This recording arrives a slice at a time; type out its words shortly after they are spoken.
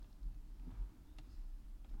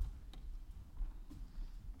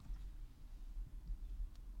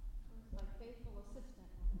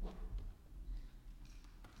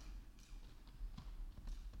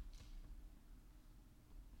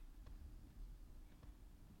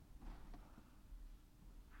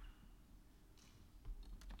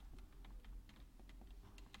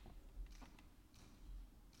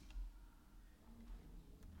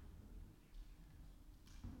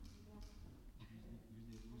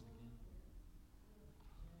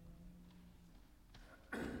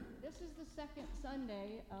second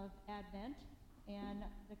Sunday of Advent, and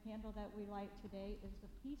the candle that we light today is the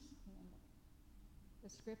peace candle. The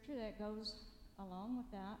scripture that goes along with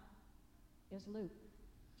that is Luke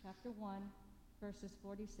chapter 1, verses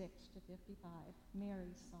 46 to 55,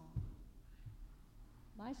 Mary's song.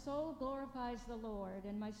 My soul glorifies the Lord,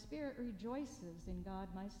 and my spirit rejoices in God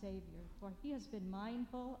my Savior, for he has been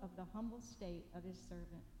mindful of the humble state of his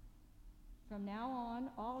servant. From now on,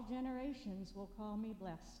 all generations will call me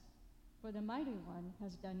blessed, for the Mighty One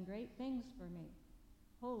has done great things for me.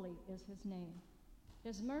 Holy is his name.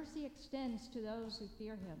 His mercy extends to those who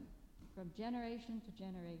fear him, from generation to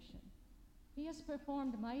generation. He has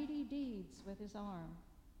performed mighty deeds with his arm.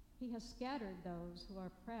 He has scattered those who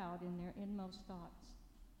are proud in their inmost thoughts.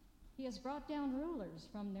 He has brought down rulers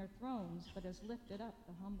from their thrones, but has lifted up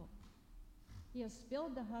the humble. He has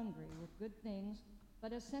filled the hungry with good things,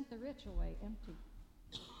 but has sent the rich away empty.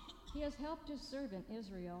 He has helped his servant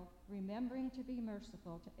Israel, remembering to be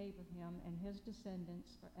merciful to Abraham and his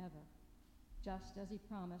descendants forever, just as he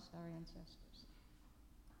promised our ancestors.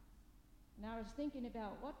 And I was thinking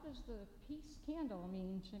about, what does the peace candle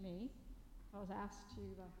mean to me? I was asked to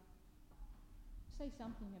say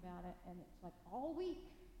something about it, and it's like all week,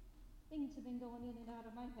 things have been going in and out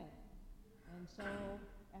of my head. And so,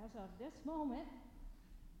 as of this moment,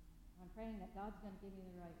 I'm praying that God's going to give me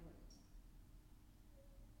the right words.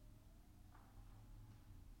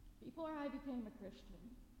 Before I became a Christian,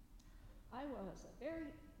 I was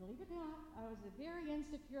believe it or not, I was a very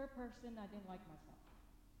insecure person. I didn't like myself.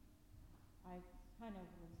 I kind of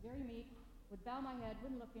was very meek, would bow my head,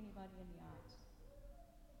 wouldn't look anybody in the eyes.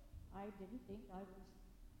 I didn't think I was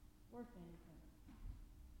worth anything.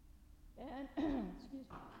 And, excuse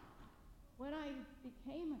me, when I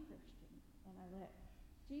became a Christian and I let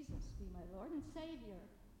Jesus be my Lord and Savior,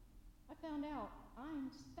 I found out I'm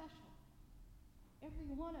special.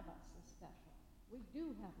 Every one of us is special. We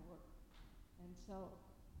do have worth. And so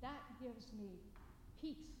that gives me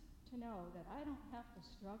peace to know that I don't have to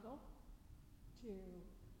struggle to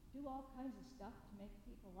do all kinds of stuff to make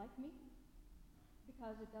people like me,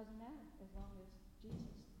 because it doesn't matter as long as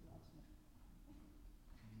Jesus loves me.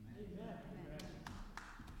 Amen. Amen.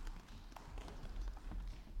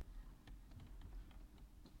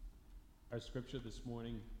 Our scripture this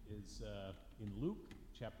morning is in Luke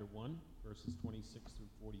chapter 1, verses 26 through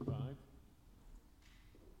 45.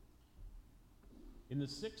 In the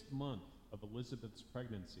 6th month of Elizabeth's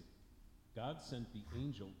pregnancy, God sent the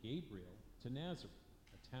angel Gabriel to Nazareth,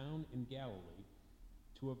 a town in Galilee,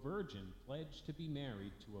 to a virgin pledged to be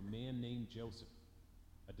married to a man named Joseph,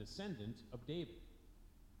 a descendant of David.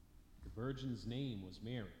 The virgin's name was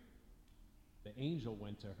Mary. The angel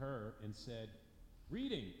went to her and said,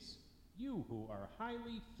 "Greetings, you who are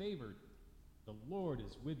highly favored. The Lord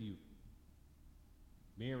is with you."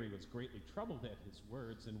 Mary was greatly troubled at his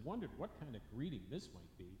words and wondered what kind of greeting this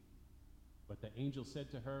might be. But the angel said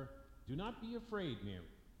to her, "Do not be afraid, Mary.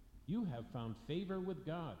 You have found favor with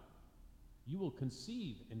God. You will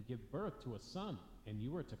conceive and give birth to a son, and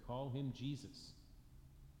you are to call him Jesus.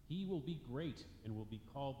 He will be great and will be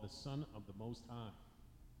called the Son of the Most High.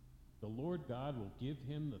 The Lord God will give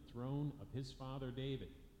him the throne of his father David,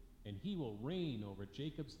 and he will reign over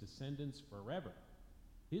Jacob's descendants forever.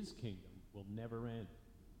 His kingdom will never end."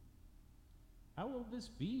 "How will this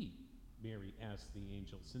be?" Mary asked the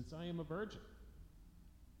angel, "since I am a virgin?"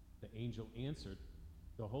 The angel answered,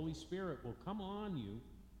 "The Holy Spirit will come on you,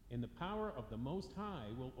 and the power of the Most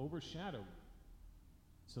High will overshadow you.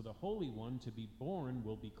 So the Holy One to be born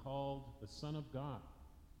will be called the Son of God.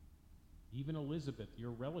 Even Elizabeth,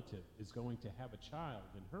 your relative, is going to have a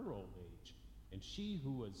child in her old age, and she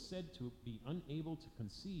who was said to be unable to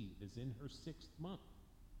conceive is in her 6th month.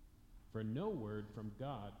 For no word from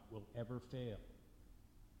God will ever fail."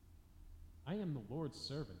 "I am the Lord's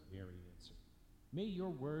servant," Mary answered. "May your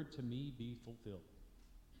word to me be fulfilled."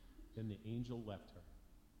 Then the angel left her.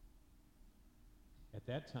 At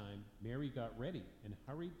that time, Mary got ready and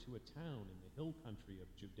hurried to a town in the hill country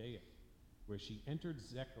of Judea, where she entered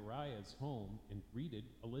Zechariah's home and greeted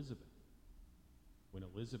Elizabeth. When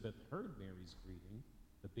Elizabeth heard Mary's greeting,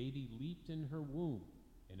 the baby leaped in her womb,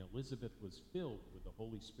 and Elizabeth was filled with the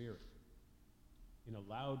Holy Spirit. In a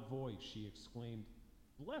loud voice, she exclaimed,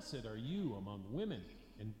 "Blessed are you among women,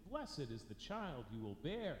 and blessed is the child you will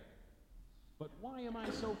bear. But why am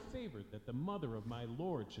I so favored that the mother of my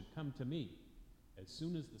Lord should come to me? As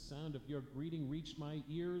soon as the sound of your greeting reached my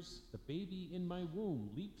ears, the baby in my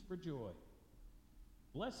womb leaped for joy.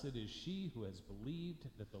 Blessed is she who has believed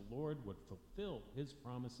that the Lord would fulfill his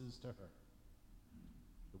promises to her."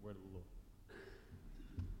 The word of the Lord.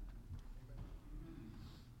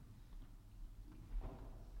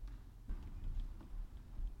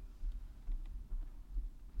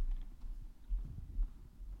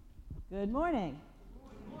 Good morning.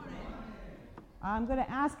 I'm going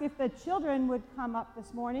to ask if the children would come up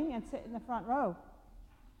this morning and sit in the front row.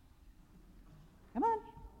 Come on.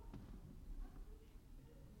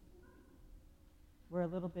 We're a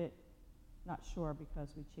little bit not sure because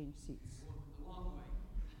we changed seats. A long way.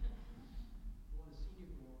 You want a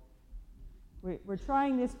senior girl. We're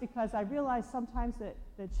trying this because I realize sometimes that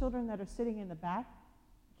the children that are sitting in the back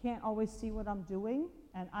can't always see what I'm doing,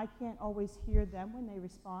 and I can't always hear them when they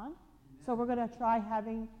respond. So we're going to try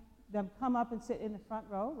having them come up and sit in the front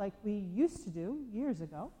row like we used to do years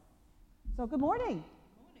ago. So good morning.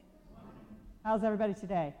 Good morning. How's everybody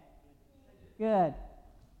today? Good.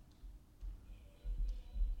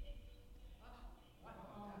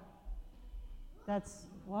 That's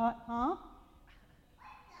what, huh?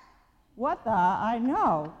 What the? I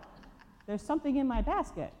know. There's something in my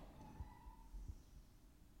basket.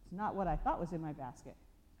 It's not what I thought was in my basket.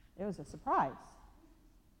 It was a surprise.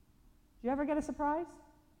 Did you ever get a surprise?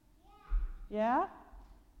 Yeah?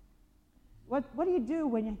 What do you do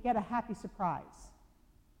when you get a happy surprise?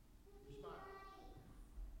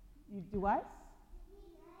 You do what?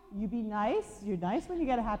 You be nice. You're nice when you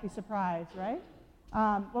get a happy surprise, right?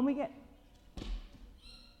 When we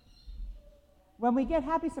get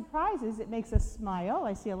happy surprises, it makes us smile.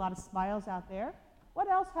 I see a lot of smiles out there. What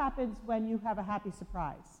else happens when you have a happy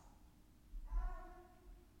surprise?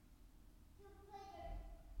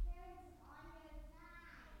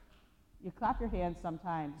 You clap your hands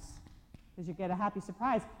sometimes because you get a happy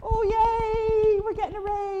surprise. Oh, yay, we're getting a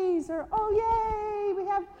raise. Or, oh, yay, we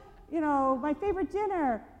have, my favorite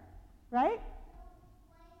dinner, right?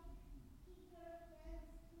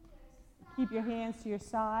 Keep your hands to your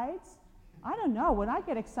sides. I don't know. When I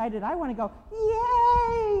get excited, I want to go,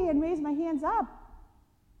 yay, and raise my hands up.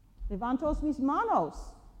 Levantos mis manos.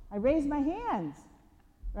 I raise my hands,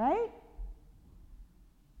 right?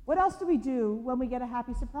 What else do we do when we get a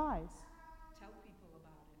happy surprise? Tell people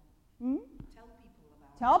about it. Tell people about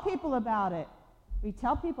it. Tell people about it. We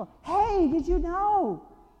tell people, hey, did you know?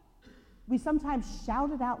 We sometimes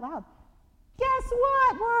shout it out loud. Guess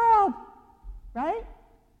what, world? Right?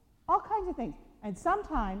 All kinds of things. And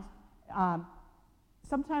sometimes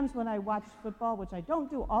when I watch football, which I don't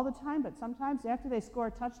do all the time, but sometimes after they score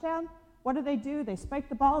a touchdown, what do? They spike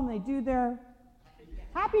the ball and they do their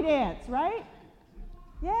happy dance, right?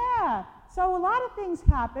 Yeah. So a lot of things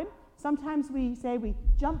happen. Sometimes we say we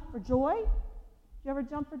jump for joy. Do you ever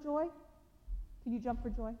jump for joy? Can you jump for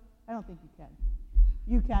joy? I don't think you can.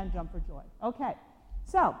 You can jump for joy. Okay.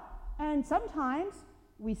 So, and sometimes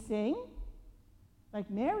we sing, like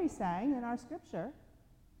Mary sang in our scripture,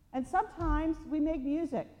 and sometimes we make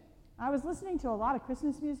music. I was listening to a lot of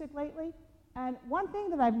Christmas music lately, and one thing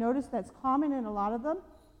that I've noticed that's common in a lot of them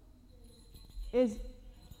is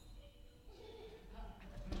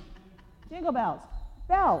jingle bells.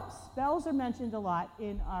 Bells are mentioned a lot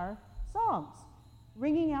in our songs.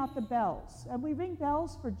 Ringing out the bells. And we ring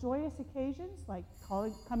bells for joyous occasions like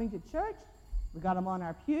coming to church. We got them on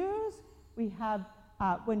our pews. We have,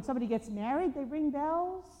 when somebody gets married, they ring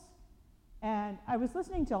bells. And I was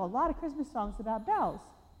listening to a lot of Christmas songs about bells.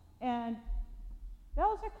 And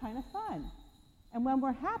bells are kind of fun. And when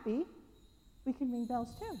we're happy, we can ring bells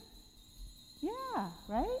too. Yeah,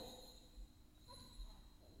 right?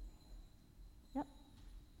 Yep.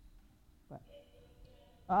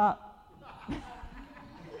 What?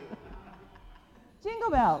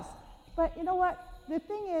 Jingle bells. But you know what? The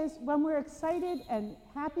thing is, when we're excited and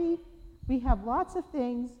happy, we have lots of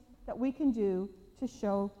things that we can do to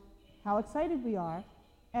show how excited we are.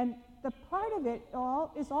 And the part of it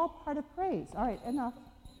all is all part of praise. All right, enough.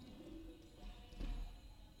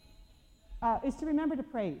 Is to remember to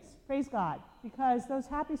praise. Praise God. Because those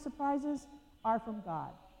happy surprises are from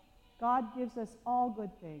God. God gives us all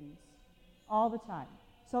good things all the time.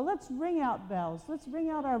 So let's ring out bells. Let's ring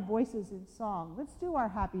out our voices in song. Let's do our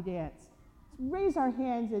happy dance. Let's raise our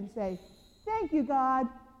hands and say, thank you, God,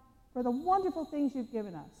 for the wonderful things you've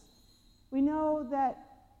given us. We know that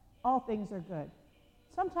all things are good.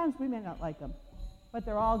 Sometimes we may not like them, but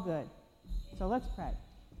they're all good. So let's pray.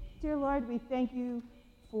 Dear Lord, we thank you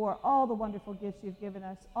for all the wonderful gifts you've given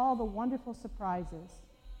us, all the wonderful surprises.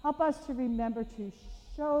 Help us to remember to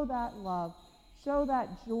show that love, show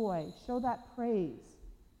that joy, show that praise,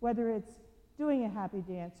 whether it's doing a happy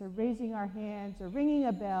dance or raising our hands or ringing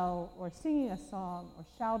a bell or singing a song or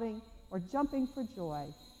shouting or jumping for joy,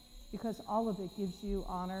 because all of it gives you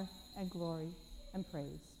honor and glory and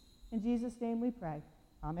praise. In Jesus' name we pray.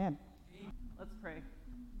 Amen. Let's pray.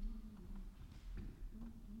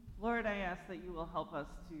 Lord, I ask that you will help us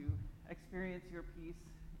to experience your peace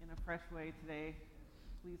in a fresh way today.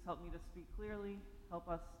 Please help me to speak clearly. Help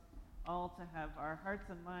us all to have our hearts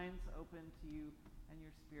and minds open to you and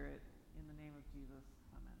your Spirit. In the name of Jesus,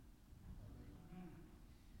 amen.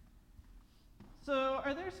 So,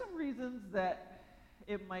 are there some reasons that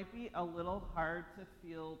it might be a little hard to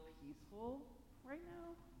feel peaceful right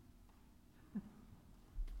now?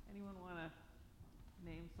 Anyone want to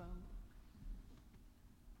name some?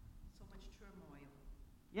 So much turmoil.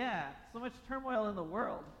 Yeah, so much turmoil in the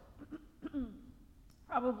world.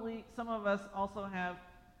 Probably some of us also have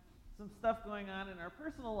some stuff going on in our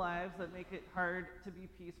personal lives that make it hard to be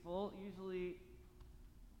peaceful. Usually,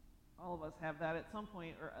 all of us have that at some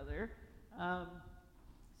point or other.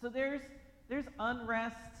 So there's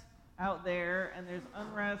unrest out there, and there's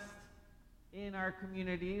unrest in our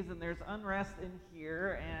communities, and there's unrest in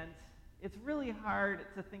here, and it's really hard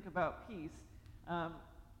to think about peace.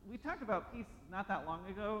 We talked about peace not that long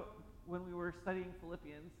ago when we were studying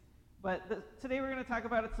Philippians, but today we're going to talk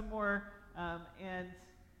about it some more and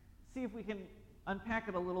see if we can unpack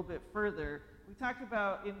it a little bit further. We talked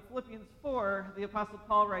about in Philippians 4, the Apostle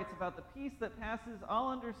Paul writes about the peace that passes all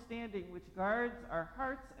understanding, which guards our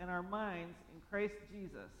hearts and our minds in Christ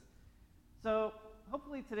Jesus. So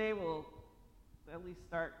hopefully today we'll at least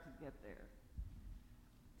start to get there.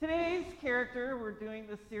 Today's character, we're doing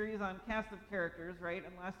this series on cast of characters, right?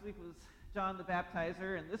 And last week was John the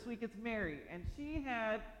Baptizer, and this week it's Mary. And she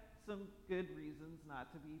had some good reasons not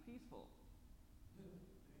to be peaceful.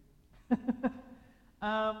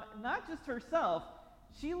 Not just herself.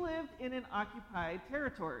 She lived in an occupied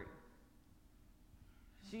territory.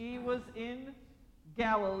 She was in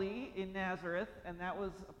Galilee, in Nazareth, and that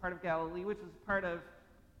was a part of Galilee, which was part of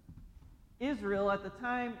Israel. At the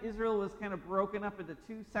time, Israel was kind of broken up into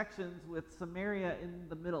two sections with Samaria in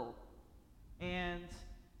the middle. And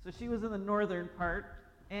so she was in the northern part,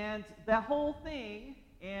 and that whole thing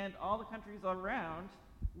and all the countries around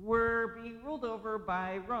were being ruled over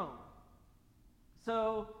by Rome.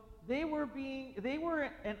 So they were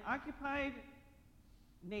an occupied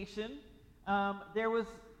nation. There was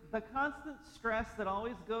the constant stress that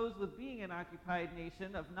always goes with being an occupied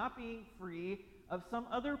nation of not being free, of some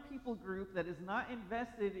other people group that is not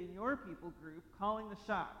invested in your people group calling the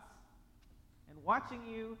shots and watching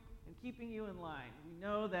you and keeping you in line. We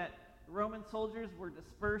know that the Roman soldiers were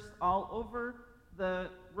dispersed all over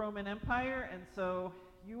the Roman Empire, and so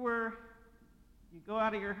you go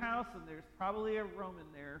out of your house and there's probably a Roman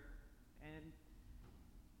there, and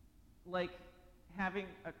like having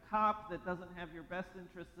a cop that doesn't have your best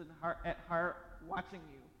interests at heart watching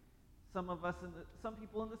you. Some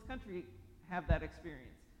people in this country have that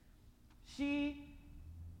experience. She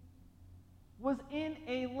was in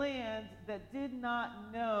a land that did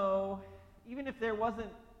not know, even if there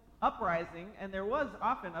wasn't uprising, and there was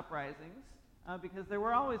often uprisings, because there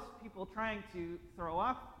were always people trying to throw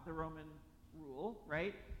off the Roman rule,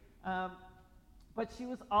 right? But she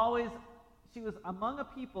was among a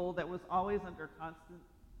people that was always under constant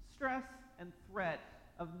stress and threat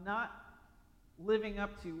of not living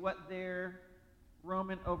up to what their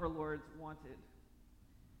Roman overlords wanted.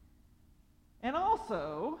 And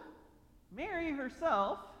also, Mary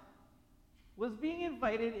herself was being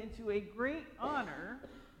invited into a great honor,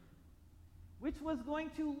 which was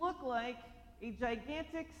going to look like a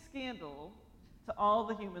gigantic scandal to all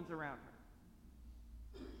the humans around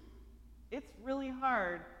her. It's really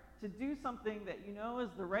hard to do something that you know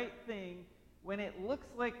is the right thing when it looks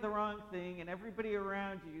like the wrong thing and everybody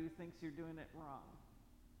around you thinks you're doing it wrong.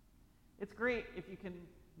 It's great if you can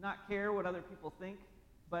not care what other people think,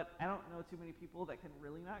 but I don't know too many people that can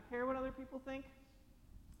really not care what other people think.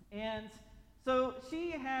 And so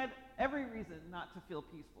she had every reason not to feel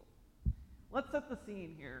peaceful. Let's set the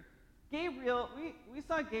scene here. Gabriel, we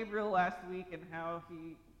saw Gabriel last week and how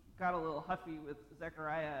he got a little huffy with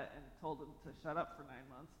Zechariah and told him to shut up for 9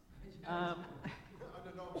 months.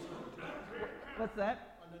 Under no uncertain terms. What's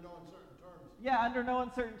that? Under no uncertain terms. Yeah, under no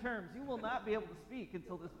uncertain terms. You will not be able to speak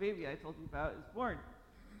until this baby I told you about is born.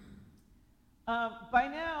 By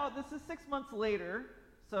now, this is 6 months later,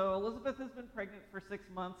 so Elizabeth has been pregnant for 6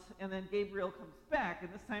 months, and then Gabriel comes back,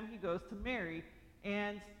 and this time he goes to Mary,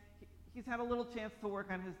 and he's had a little chance to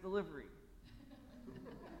work on his delivery.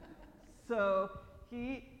 So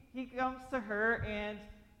he comes to her, and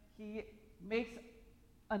he makes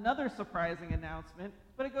another surprising announcement,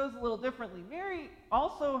 but it goes a little differently. Mary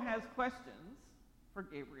also has questions for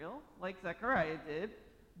Gabriel, like Zechariah did,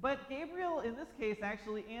 but Gabriel, in this case,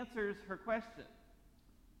 actually answers her question.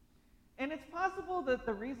 And it's possible that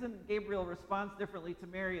the reason Gabriel responds differently to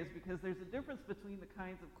Mary is because there's a difference between the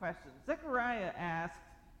kinds of questions. Zechariah asked,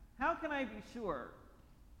 "How can I be sure,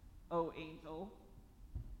 O angel,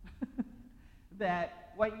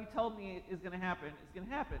 that what you told me is going to happen is going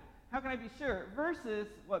to happen?" how can I be sure? Versus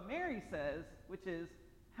what Mary says, which is,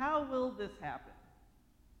 how will this happen?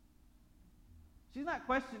 She's not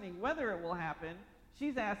questioning whether it will happen.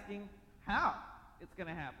 She's asking how it's going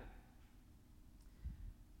to happen.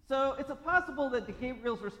 So it's possible that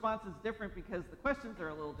Gabriel's response is different because the questions are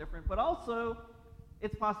a little different, but also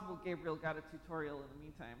it's possible Gabriel got a tutorial in the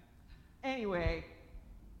meantime. Anyway,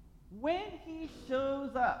 when he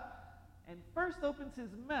shows up and first opens his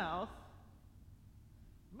mouth,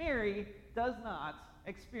 Mary does not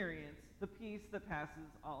experience the peace that passes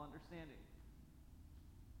all understanding.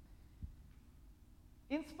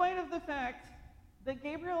 In spite of the fact that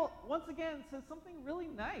Gabriel, once again, says something really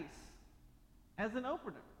nice as an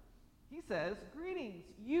opener. He says, "Greetings,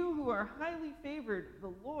 you who are highly favored,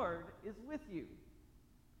 the Lord is with you."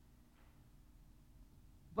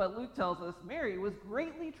 But Luke tells us Mary was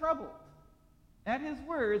greatly troubled at his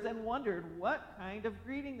words and wondered what kind of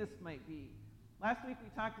greeting this might be. Last week we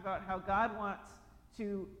talked about how God wants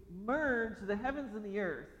to merge the heavens and the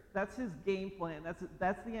earth. That's his game plan.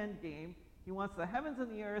 That's the end game. He wants the heavens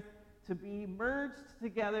and the earth to be merged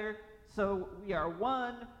together so we are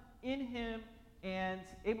one in him and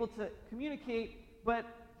able to communicate. But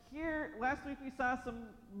here, last week we saw some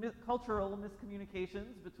cultural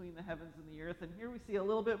miscommunications between the heavens and the earth, and here we see a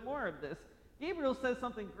little bit more of this. Gabriel says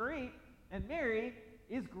something great, and Mary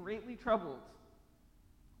is greatly troubled.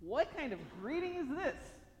 What kind of greeting is this?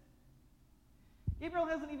 Gabriel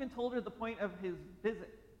hasn't even told her the point of his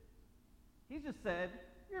visit. He's just said,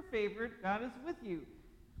 "You're favored, God is with you."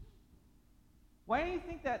 Why do you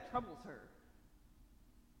think that troubles her?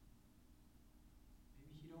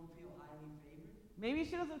 Maybe she don't feel highly favored. Maybe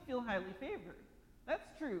she doesn't feel highly favored. That's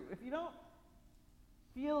true. If you don't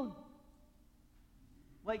feel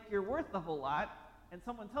like you're worth a whole lot, and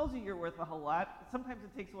someone tells you you're worth a whole lot, sometimes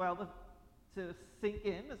it takes a while to sink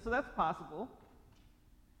in, so that's possible.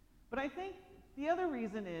 But I think the other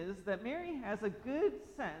reason is that Mary has a good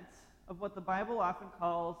sense of what the Bible often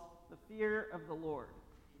calls the fear of the Lord.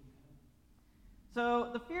 So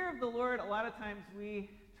the fear of the Lord, a lot of times we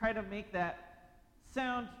try to make that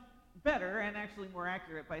sound better and actually more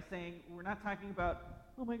accurate by saying we're not talking about,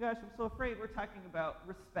 "Oh my gosh, I'm so afraid." We're talking about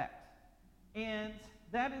respect. And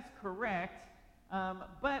that is correct,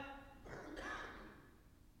 but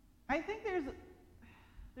I think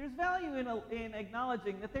there's value in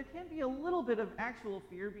acknowledging that there can be a little bit of actual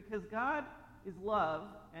fear because God is love,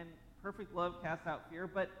 and perfect love casts out fear,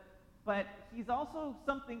 but he's also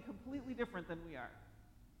something completely different than we are.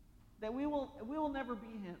 That we will never be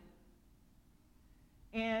him.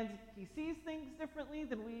 And he sees things differently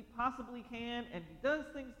than we possibly can, and he does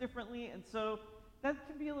things differently, and so that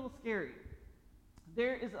can be a little scary.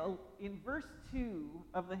 There is in verse 2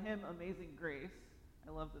 of the hymn Amazing Grace,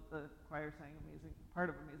 I love that the choir sang part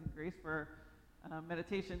of Amazing Grace for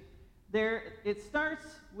meditation. There, it starts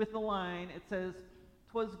with the line, it says,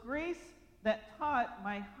 "'Twas grace that taught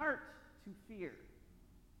my heart to fear."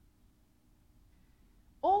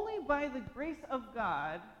 Only by the grace of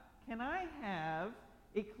God can I have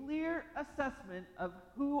a clear assessment of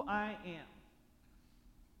who I am.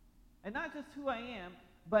 And not just who I am,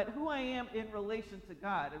 but who I am in relation to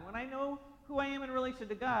God. And when I know who I am in relation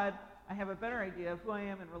to God, I have a better idea of who I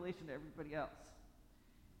am in relation to everybody else.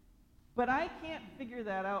 But I can't figure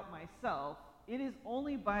that out myself. It is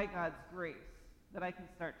only by God's grace that I can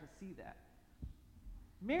start to see that.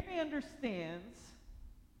 Mary understands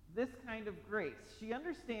this kind of grace. She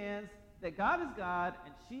understands that God is God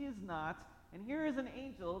and she is not, and here is an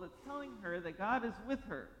angel that's telling her that God is with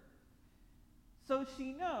her. So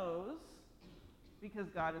she knows, because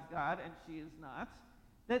God is God and she is not,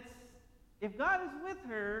 that if God is with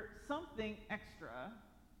her, something extra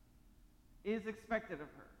is expected of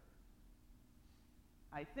her.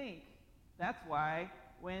 I think that's why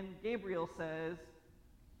when Gabriel says,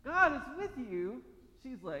 "God is with you,"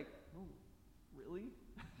 she's like, "Oh, really?"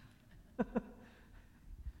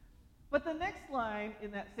 But the next line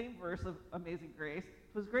in that same verse of Amazing Grace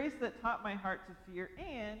was grace that taught my heart to fear,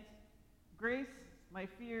 and grace my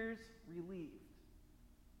fears relieved.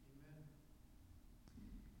 Amen.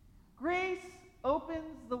 Grace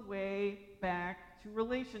opens the way back to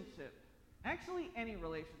relationship. Actually, any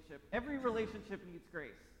relationship. Every relationship needs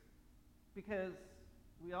grace. Because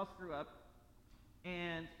we all screw up,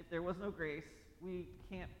 and if there was no grace, we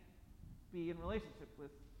can't be in relationship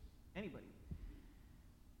with anybody.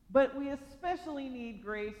 But we especially need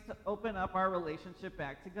grace to open up our relationship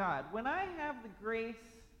back to God. When I have the grace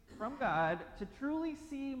from God to truly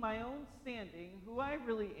see my own standing, who I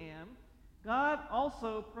really am, God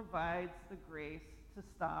also provides the grace to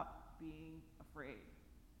stop being afraid.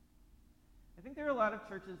 I think there are a lot of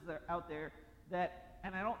churches out there that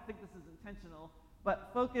and I don't think this is intentional, but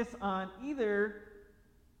focus on either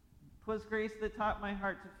 "'twas grace that taught my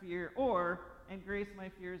heart to fear" or "and grace my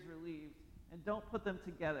fears relieved," and don't put them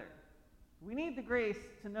together. We need the grace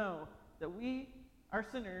to know that we are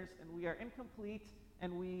sinners and we are incomplete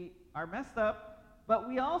and we are messed up, but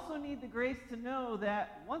we also need the grace to know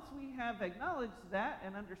that once we have acknowledged that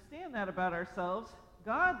and understand that about ourselves,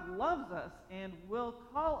 God loves us and will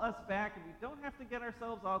call us back, and we don't have to get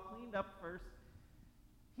ourselves all cleaned up first.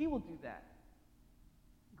 He will do that.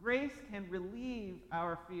 Grace can relieve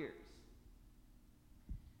our fears.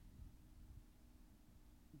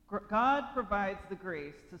 God provides the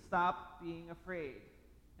grace to stop being afraid,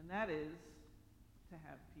 and that is to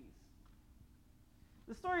have peace.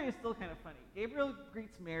 The story is still kind of funny. Gabriel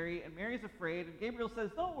greets Mary, and Mary's afraid, and Gabriel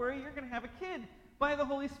says, "Don't worry, you're going to have a kid by the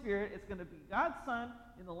Holy Spirit. It's going to be God's son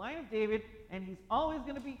in the line of David, and he's always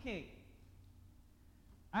going to be king."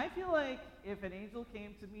 I feel like if an angel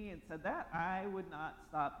came to me and said that, I would not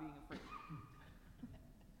stop being afraid.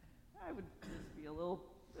 I would just be a little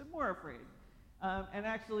bit more afraid. And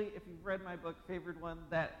actually, if you've read my book, Favored One,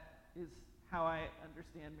 that is how I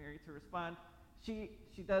understand Mary to respond. She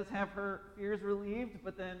does have her fears relieved,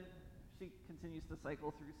 but then she continues to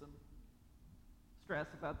cycle through some stress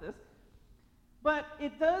about this. But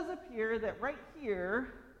it does appear that right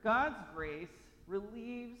here, God's grace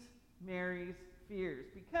relieves Mary's fears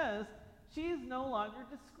because she is no longer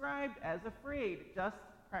described as afraid, just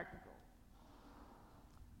practical.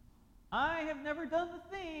 "I have never done the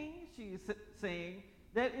thing," she's saying,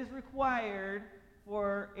 "that is required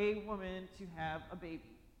for a woman to have a baby.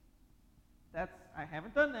 I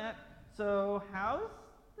haven't done that, so how's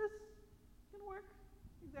this going to work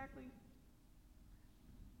exactly?"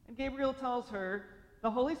 And Gabriel tells her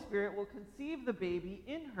the Holy Spirit will conceive the baby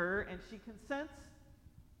in her, and she consents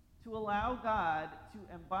to allow God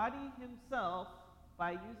to embody himself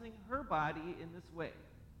by using her body in this way.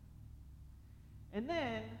 And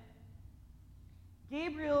then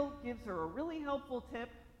Gabriel gives her a really helpful tip,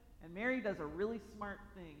 and Mary does a really smart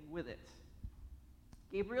thing with it.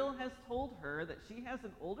 Gabriel has told her that she has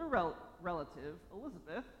an older relative,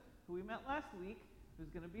 Elizabeth, who we met last week, who's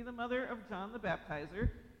going to be the mother of John the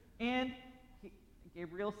Baptizer, and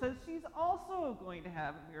Gabriel says she's also going to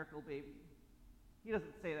have a miracle baby. He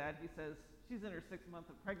doesn't say that. He says she's in her 6th month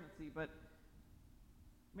of pregnancy, but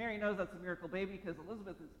Mary knows that's a miracle baby because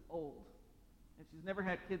Elizabeth is old, and she's never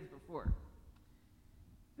had kids before.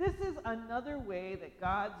 This is another way that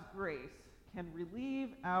God's grace can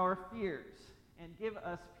relieve our fears and give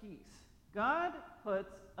us peace. God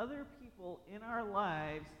puts other people in our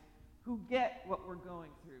lives who get what we're going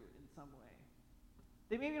through in some way.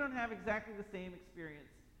 They maybe don't have exactly the same experience,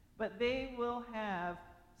 but they will have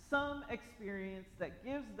some experience that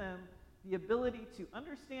gives them the ability to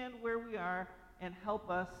understand where we are and help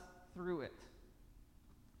us through it.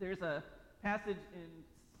 There's a passage in,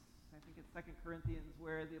 I think it's 2 Corinthians,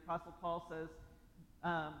 where the Apostle Paul says,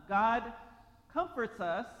 God comforts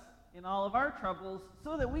us in all of our troubles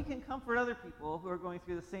so that we can comfort other people who are going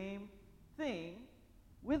through the same thing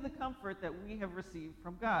with the comfort that we have received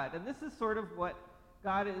from God. And this is sort of what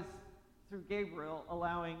God is, through Gabriel,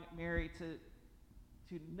 allowing Mary to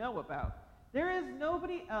know about. There is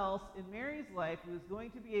nobody else in Mary's life who is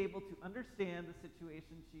going to be able to understand the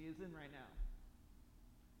situation she is in right now.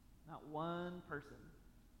 Not one person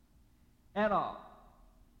at all.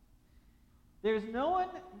 There's no one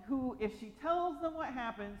who, if she tells them what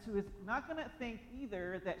happens, who is not going to think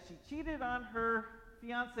either that she cheated on her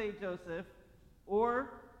fiancé Joseph or,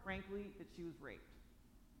 frankly, that she was raped.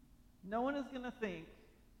 No one is going to think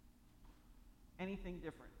anything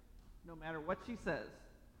different, no matter what she says.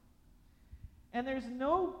 And there's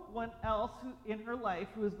no one else in her life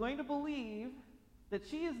who is going to believe that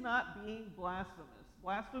she is not being blasphemous.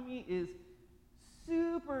 Blasphemy is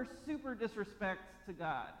super, super disrespect to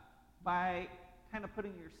God by kind of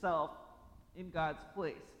putting yourself in God's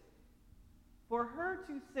place. For her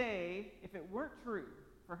to say, if it weren't true,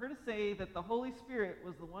 for her to say that the Holy Spirit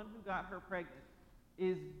was the one who got her pregnant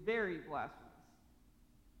is very blasphemous.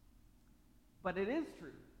 But it is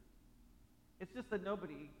true. It's just that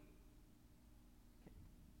nobody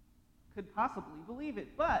could possibly believe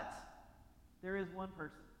it. But there is one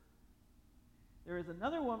person. There is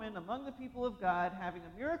another woman among the people of God having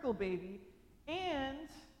a miracle baby, and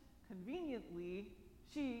conveniently,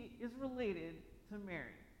 she is related to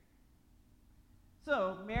Mary.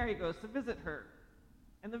 So Mary goes to visit her.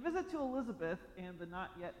 And the visit to Elizabeth and the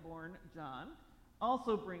not yet born John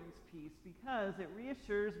also brings peace because it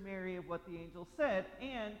reassures Mary of what the angel said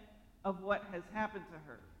and of what has happened to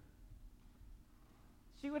her.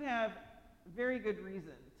 She would have very good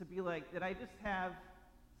reason to be like, did I just have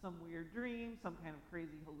some weird dream, some kind of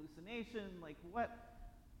crazy hallucination. Like, what?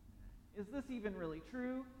 Is this even really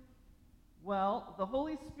true? Well, the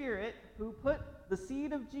Holy Spirit, who put the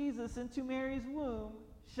seed of Jesus into Mary's womb,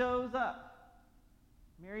 shows up.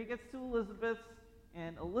 Mary gets to Elizabeth,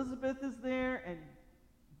 and Elizabeth is there, and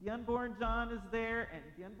the unborn John is there, and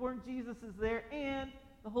the unborn Jesus is there, and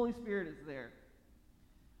the Holy Spirit is there.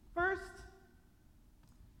 First,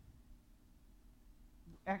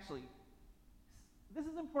 actually, this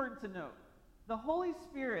is important to note. The Holy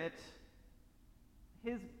Spirit's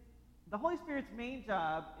main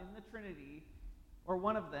job in the Trinity, or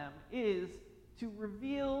one of them, is to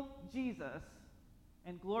reveal Jesus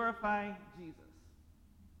and glorify Jesus.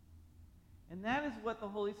 And that is what the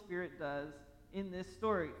Holy Spirit does in this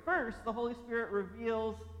story. First, the Holy Spirit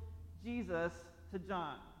reveals Jesus to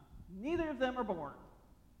John. Neither of them are born.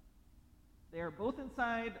 They are both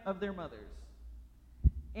inside of their mothers.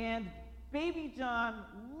 And baby John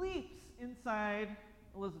leaps inside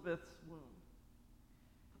Elizabeth's womb.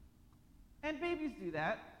 And babies do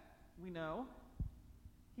that, we know.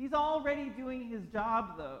 He's already doing his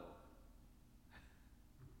job, though.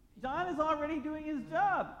 John is already doing his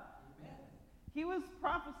job. He was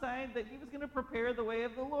prophesied that he was going to prepare the way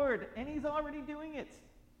of the Lord, and he's already doing it.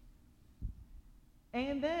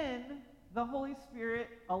 And then the Holy Spirit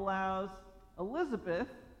allows Elizabeth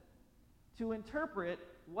to interpret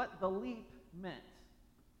what the leap meant.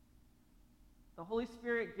 The Holy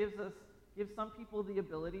Spirit gives some people the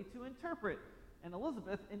ability to interpret, and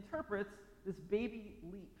Elizabeth interprets this baby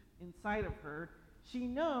leap inside of her. She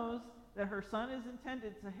knows that her son is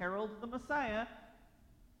intended to herald the Messiah,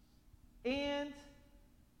 and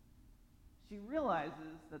she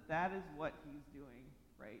realizes that that is what he's doing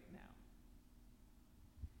right now.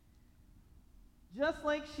 Just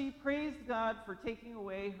like she praised God for taking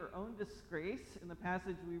away her own disgrace in the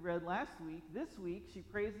passage we read last week, this week she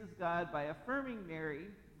praises God by affirming Mary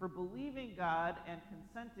for believing God and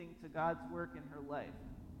consenting to God's work in her life.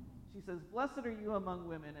 She says, "Blessed are you among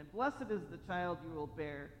women, and blessed is the child you will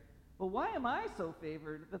bear. But why am I so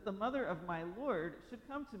favored that the mother of my Lord should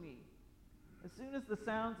come to me? As soon as the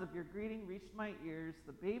sounds of your greeting reached my ears,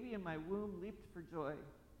 the baby in my womb leaped for joy.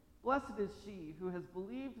 Blessed is she who has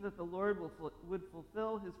believed that the Lord would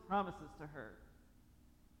fulfill his promises to her."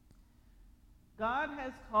 God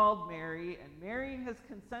has called Mary, and Mary has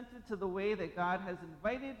consented to the way that God has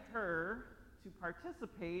invited her to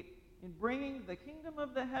participate in bringing the kingdom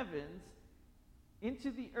of the heavens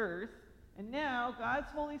into the earth. And now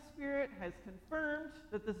God's Holy Spirit has confirmed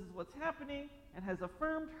that this is what's happening, and has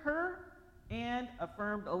affirmed her, and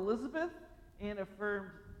affirmed Elizabeth, and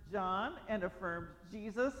affirmed John, and affirmed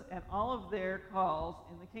Jesus, and all of their calls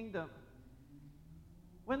in the kingdom.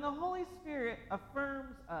 When the Holy Spirit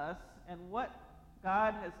affirms us and what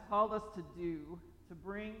God has called us to do to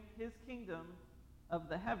bring his kingdom of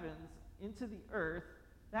the heavens into the earth,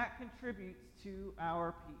 that contributes to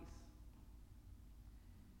our peace.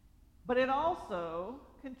 But it also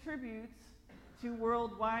contributes to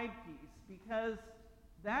worldwide peace, because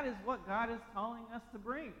that is what God is calling us to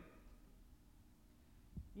bring.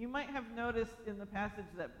 You might have noticed in the passage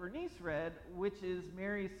that Bernice read, which is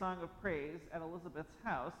Mary's song of praise at Elizabeth's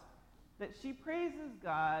house, that she praises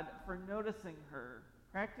God for noticing her,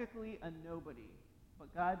 practically a nobody,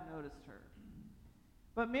 but God noticed her.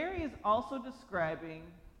 But Mary is also describing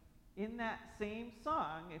in that same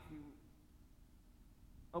song, if you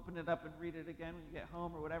open it up and read it again when you get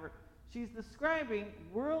home or whatever, she's describing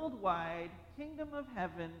worldwide kingdom of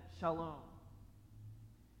heaven shalom.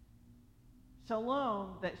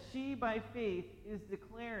 Shalom that she by faith is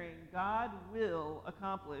declaring God will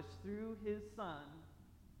accomplish through his son,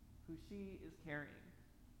 who she is carrying.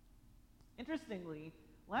 Interestingly,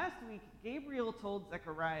 last week Gabriel told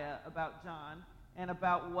Zechariah about John and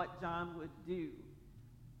about what John would do.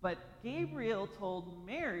 But Gabriel told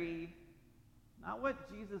Mary not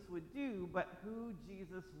what Jesus would do, but who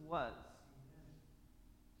Jesus was.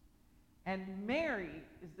 And Mary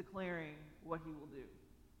is declaring what he will do.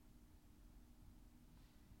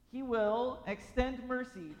 He will extend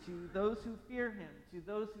mercy to those who fear him, to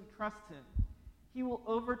those who trust him. He will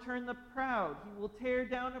overturn the proud. He will tear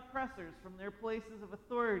down oppressors from their places of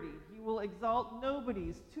authority. He will exalt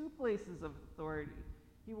nobodies to places of authority.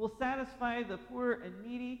 He will satisfy the poor and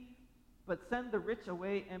needy, but send the rich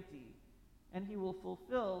away empty. And he will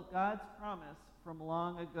fulfill God's promise from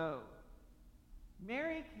long ago.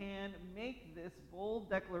 Mary can make this bold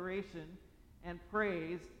declaration and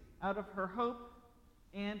praise out of her hope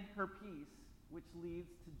and her peace, which leads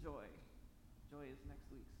to joy. Joy is next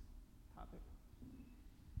week's topic.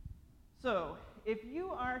 So, if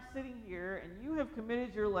you are sitting here and you have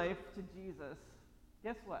committed your life to Jesus,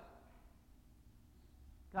 guess what?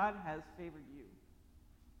 God has favored you.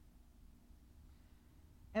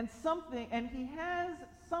 And he has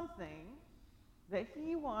something that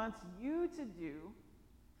he wants you to do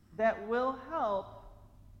that will help.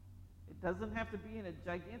 It doesn't have to be in a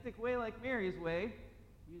gigantic way like Mary's way.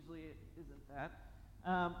 Usually it isn't that.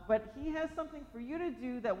 But he has something for you to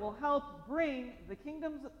do that will help bring the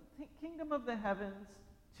kingdom of the heavens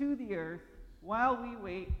to the earth while we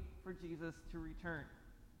wait for Jesus to return.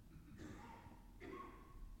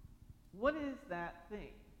 What is that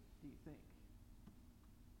thing, do you think?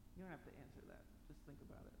 You don't have to answer that. Just think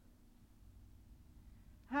about it.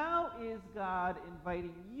 How is God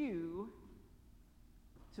inviting you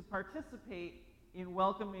to participate in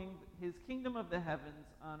welcoming his kingdom of the heavens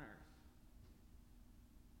on earth?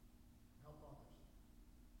 Help others.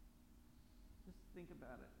 Just think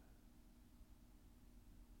about it.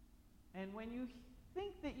 And when you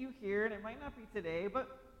think that you hear, and it might not be today,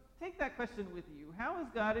 but take that question with you. How is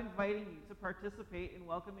God inviting you to participate in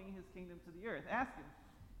welcoming his kingdom to the earth? Ask him,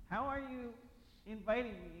 how are you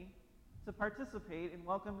inviting me to participate in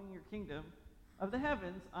welcoming your kingdom of the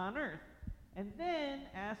heavens on earth? And then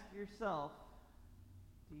ask yourself,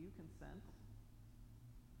 do you consent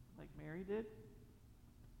like Mary did?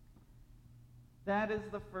 That is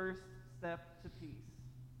the first step to peace.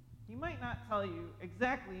 He might not tell you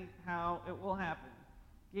exactly how it will happen.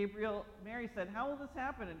 Mary said, how will this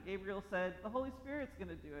happen? And Gabriel said, the Holy Spirit's going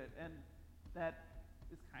to do it. And that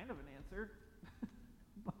is kind of an answer.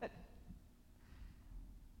 But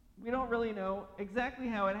we don't really know exactly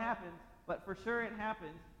how it happened, but for sure it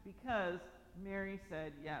happened because Mary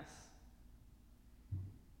said yes.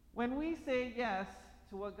 When we say yes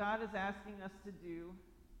to what God is asking us to do,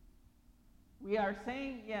 we are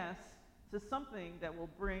saying yes to something that will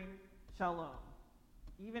bring shalom.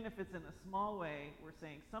 Even if it's in a small way, we're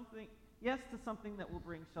saying yes to something that will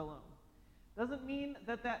bring shalom. Doesn't mean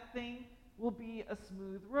that that thing will be a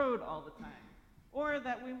smooth road all the time, or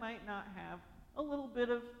that we might not have a little bit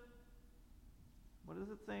of, what does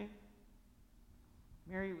it say?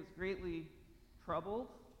 Mary was greatly troubled.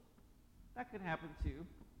 That could happen too.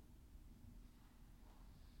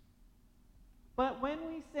 But when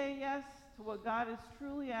we say yes to what God is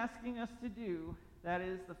truly asking us to do, that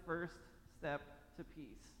is the first step to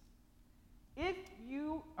peace. If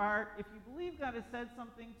you believe God has said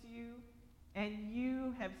something to you, and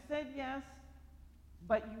you have said yes,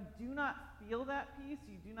 but you do not feel that peace,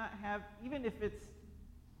 you do not have, even if it's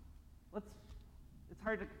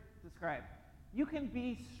hard to describe. You can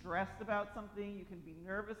be stressed about something, you can be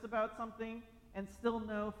nervous about something, and still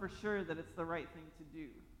know for sure that it's the right thing to do.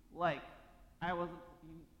 Like, I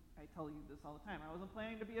tell you this all the time, I wasn't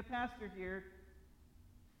planning to be a pastor here.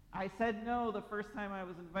 I said no the first time I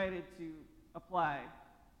was invited to apply.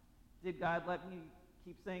 Did God let me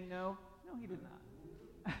keep saying no? No, he did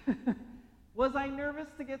not. Was I nervous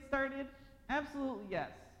to get started? Absolutely yes.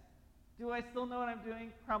 Do I still know what I'm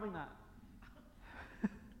doing? Probably not.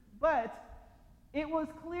 But it was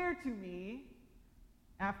clear to me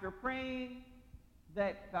after praying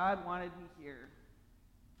that God wanted me here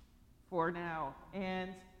for now.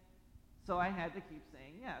 And so I had to keep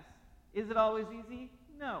saying yes. Is it always easy?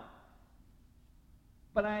 No.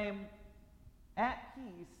 But I am at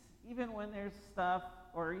peace even when there's stuff,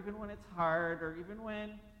 or even when it's hard, or even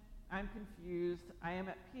when I'm confused. I am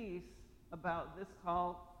at peace about this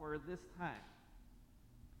call for this time.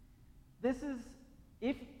 This is,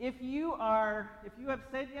 if you have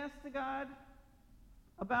said yes to God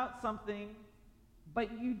about something,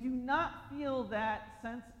 but you do not feel that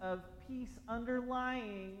sense of peace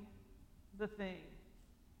underlying the thing,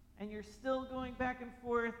 and you're still going back and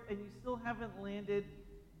forth, and you still haven't landed,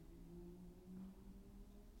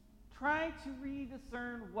 try to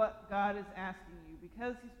rediscern what God is asking you,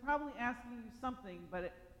 because he's probably asking you something, but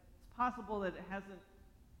it's possible that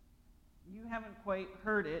you haven't quite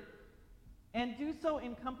heard it. And do so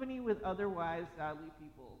in company with other wise, godly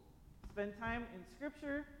people. Spend time in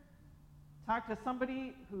Scripture. Talk to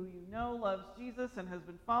somebody who you know loves Jesus and has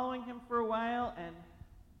been following him for a while, and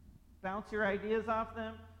bounce your ideas off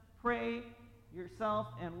them. Pray yourself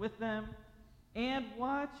and with them. And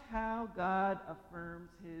watch how God affirms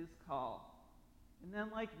his call. And then,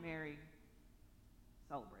 like Mary,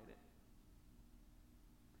 celebrate it.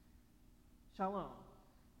 Shalom,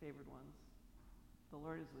 favored ones. The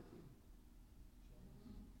Lord is with you.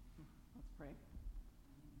 Let's pray.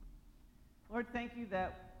 Lord, thank you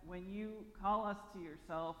that when you call us to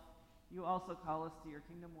yourself, you also call us to your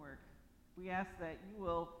kingdom work. We ask that you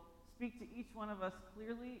will speak to each one of us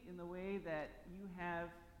clearly in the way that you have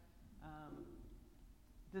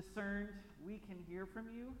discerned we can hear from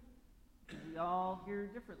you. We all hear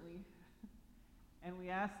differently. And we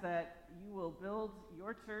ask that you will build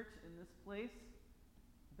your church in this place,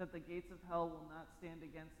 that the gates of hell will not stand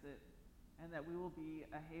against it, and that we will be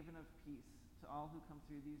a haven of peace to all who come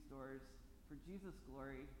through these doors for Jesus'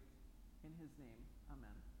 glory. In his name,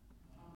 amen.